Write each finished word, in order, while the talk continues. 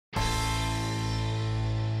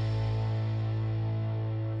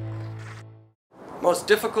Most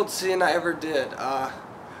difficult scene I ever did. Well,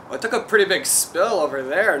 I took a pretty big spill over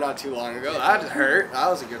there not too long ago. That hurt. That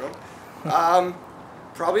was a good one.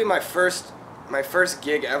 Probably my first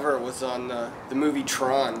gig ever was on the movie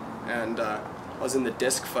Tron, and I was in the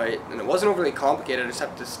disc fight, and it wasn't overly complicated. I just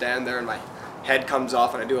have to stand there and my head comes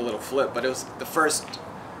off and I do a little flip. But it was the first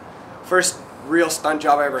real stunt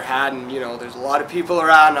job I ever had, and there's a lot of people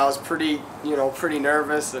around. And I was pretty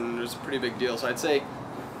nervous, and it was a pretty big deal. So I'd say,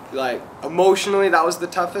 like, emotionally that was the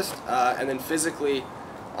toughest, and then physically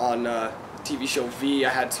on TV show V, I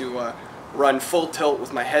had to run full tilt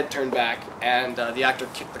with my head turned back, and the actor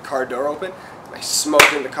kicked the car door open. I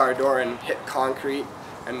smoked in the car door and hit concrete,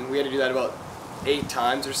 and we had to do that about 8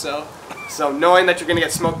 times or so. So knowing that you're going to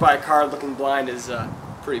get smoked by a car looking blind is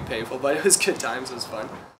pretty painful, but it was good times. It was fun.